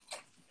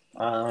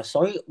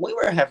So we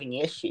were having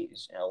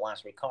issues in the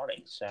last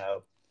recording,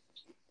 so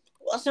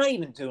let's not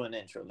even do an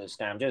intro this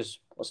time. Just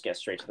let's get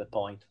straight to the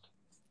point.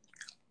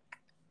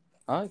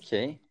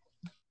 Okay,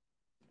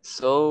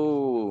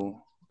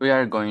 so we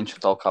are going to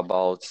talk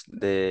about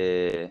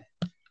the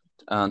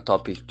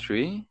topic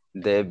three,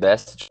 the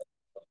best job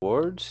in the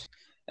world.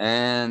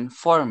 And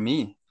for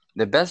me,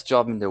 the best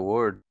job in the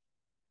world,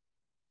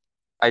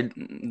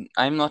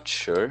 I'm not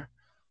sure,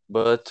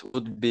 but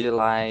would be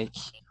like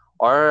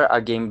or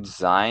a game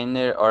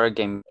designer, or a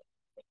game,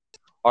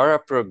 or a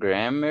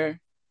programmer,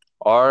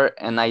 or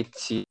an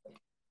IT.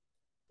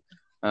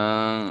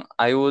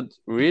 I would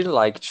really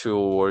like to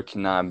work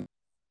in a,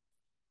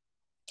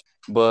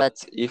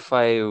 but if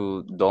I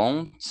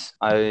don't,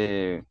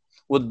 I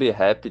would be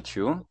happy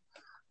to.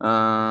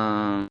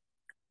 Um,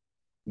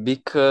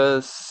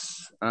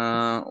 because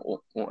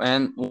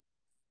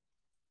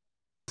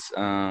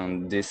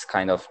and this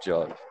kind of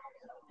job.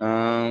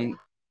 Um,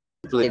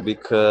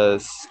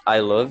 because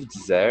I love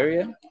this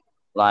area,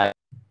 like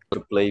to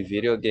play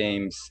video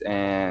games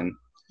and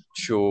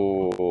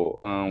to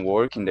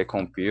work in the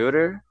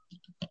computer.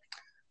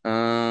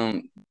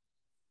 Um,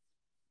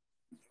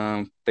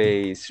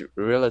 pays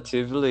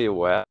relatively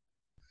well.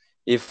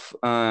 If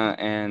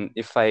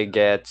I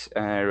get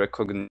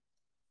recognition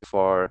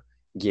for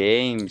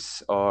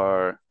games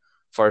or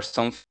for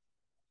some,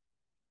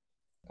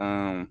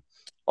 um,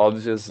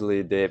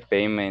 obviously the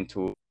payment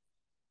will,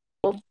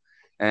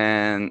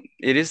 and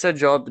it is a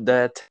job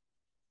that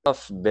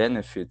of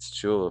benefits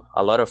too,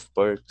 a lot of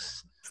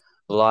perks.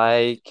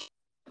 Like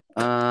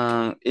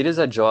it is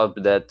a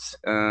job that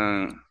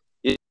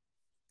is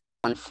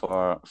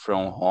for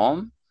from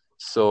home.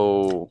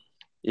 So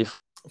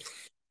if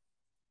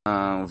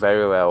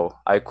very well,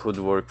 I could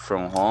work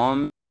from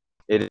home.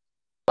 It is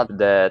a job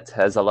that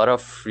has a lot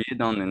of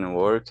freedom in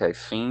work. I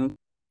think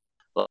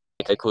like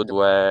I could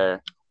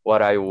wear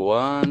what I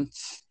want.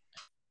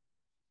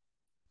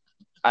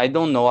 I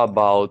don't know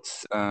about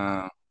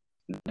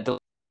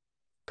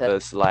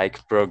because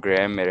like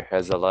programmer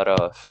has a lot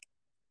of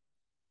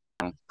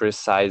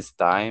precise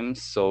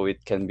times, so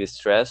it can be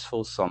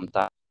stressful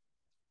sometimes.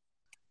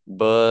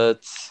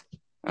 But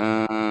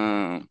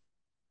um,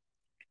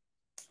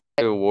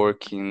 I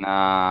work in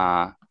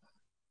a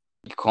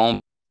company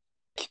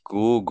like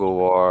Google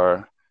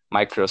or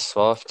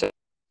Microsoft,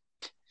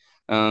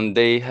 and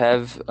they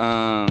have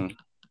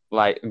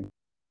like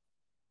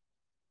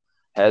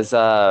has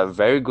a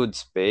very good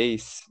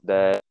space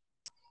that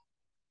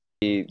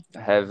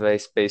have a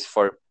space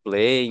for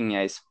playing,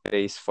 a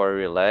space for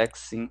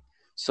relaxing.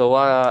 So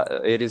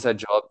it is a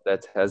job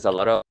that has a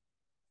lot of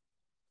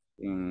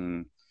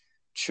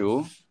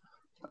too.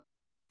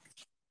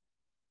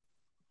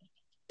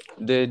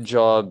 The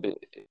job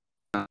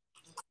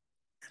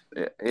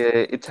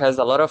it has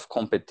a lot of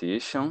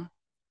competition,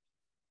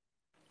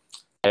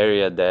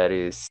 area that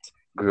is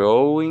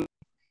growing,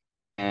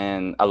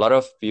 and a lot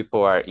of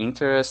people are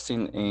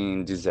interested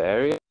in this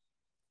area.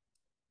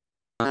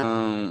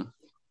 Um,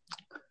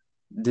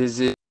 this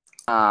is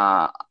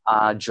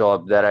a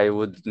job that I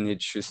would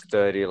need to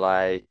study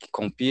like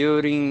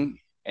computing,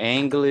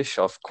 English,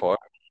 of course,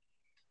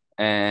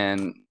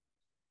 and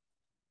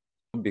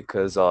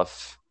because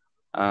of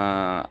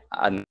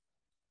an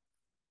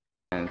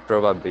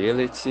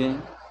probability.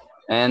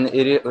 And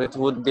it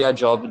would be a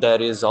job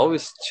that is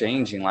always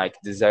changing, like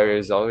this area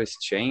is always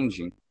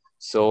changing.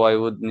 So I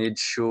would need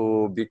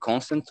to be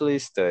constantly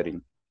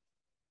studying.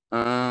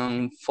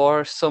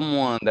 For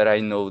someone that I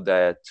know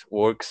that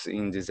works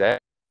in this area,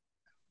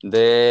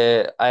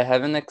 I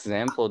have an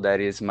example that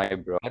is my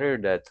brother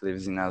that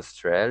lives in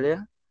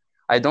Australia.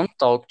 I don't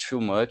talk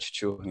too much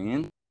to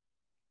him.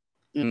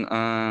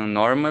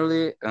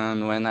 Normally,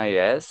 when I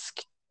ask,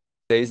 he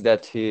says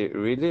that he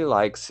really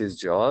likes his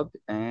job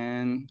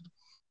and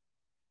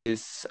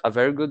it's a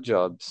very good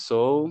job.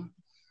 So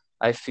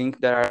I think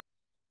there are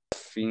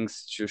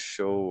things to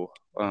show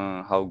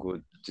how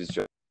good this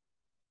job.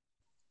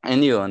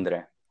 And you,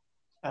 Andre?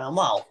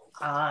 Well,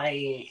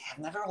 I have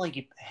never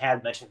really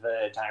had much of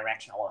a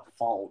direction I want to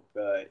follow,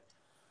 but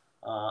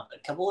a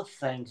couple of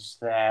things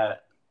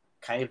that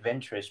kind of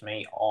interest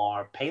me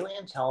are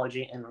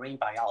paleontology and marine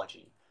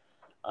biology,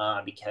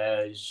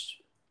 because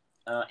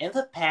in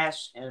the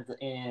past,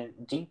 in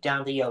deep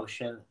down the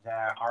ocean,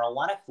 there are a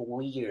lot of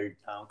weird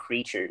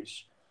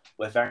creatures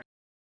with various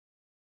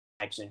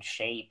types and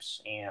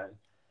shapes and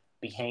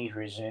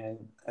behaviors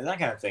and that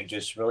kind of thing.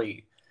 Just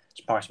really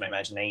sparks my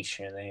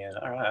imagination, and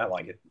I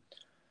like it.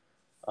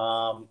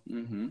 Um,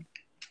 Mm-hmm.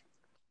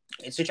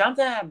 it's a job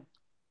that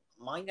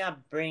might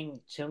not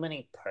bring too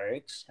many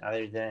perks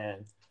other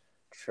than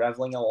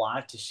traveling a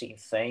lot to see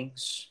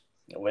things,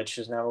 which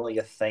is not really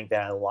a thing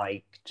that I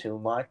like too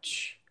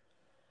much.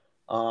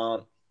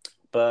 Um,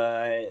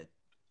 but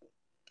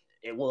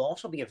it will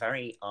also be a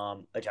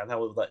job that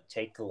would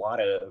take a lot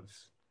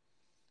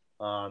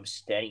of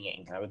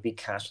studying. I would be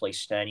constantly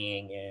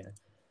studying and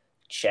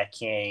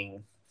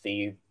checking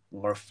the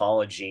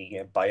morphology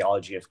and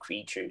biology of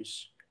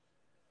creatures.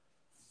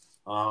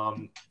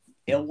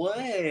 It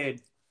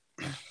would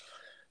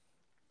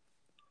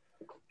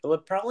It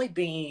would probably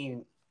be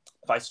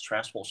quite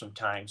stressful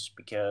sometimes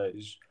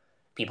because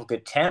people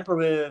could tamper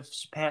with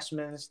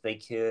specimens. They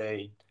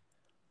could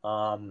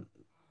um,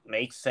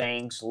 make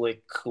things look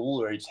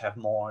cooler to have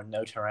more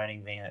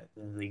notoriety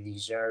than they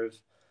deserve.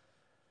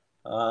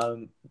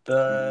 Mm.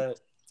 But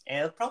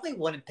and it probably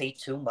wouldn't pay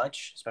too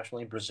much,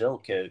 especially in Brazil,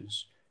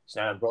 because it's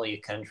not really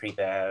a country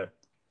that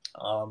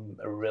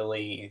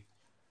really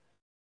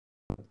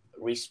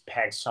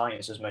respects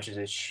science as much as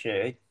it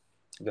should.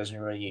 It doesn't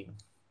really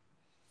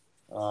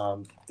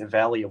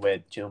value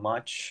it too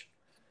much.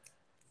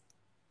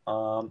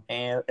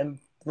 And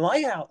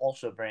might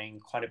also bring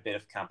quite a bit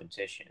of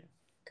competition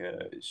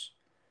because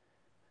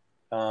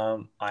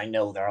I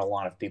know there are a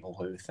lot of people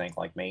who think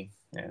like me,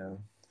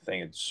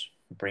 think it's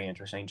a pretty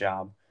interesting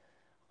job.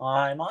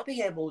 I might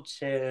be able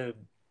to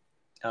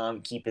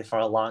keep it for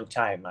a long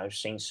time. I've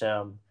seen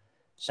some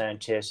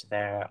scientists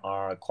that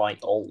are quite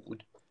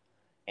old,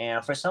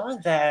 and for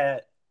someone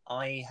that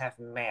I have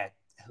met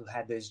who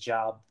had this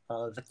job,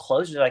 the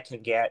closest I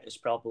can get is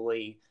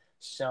probably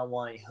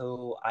someone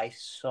who I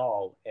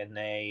saw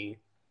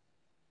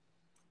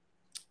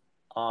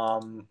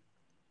um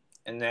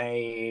in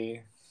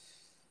a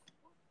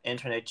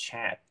internet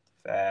chat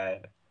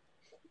that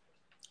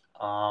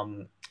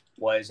um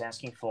was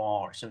asking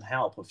for some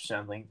help with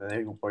something that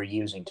they were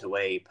using to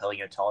a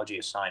paleontology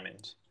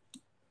assignment.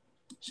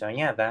 So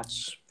yeah,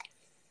 that's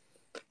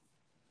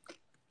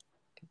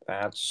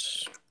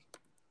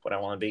what I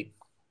want to be.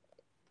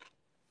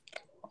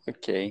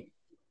 Okay,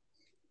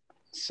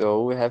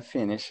 so we have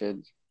finished.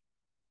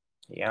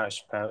 Yeah, I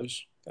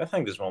suppose. I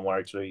think this one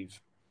works. We've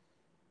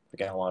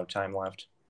got a lot of time left.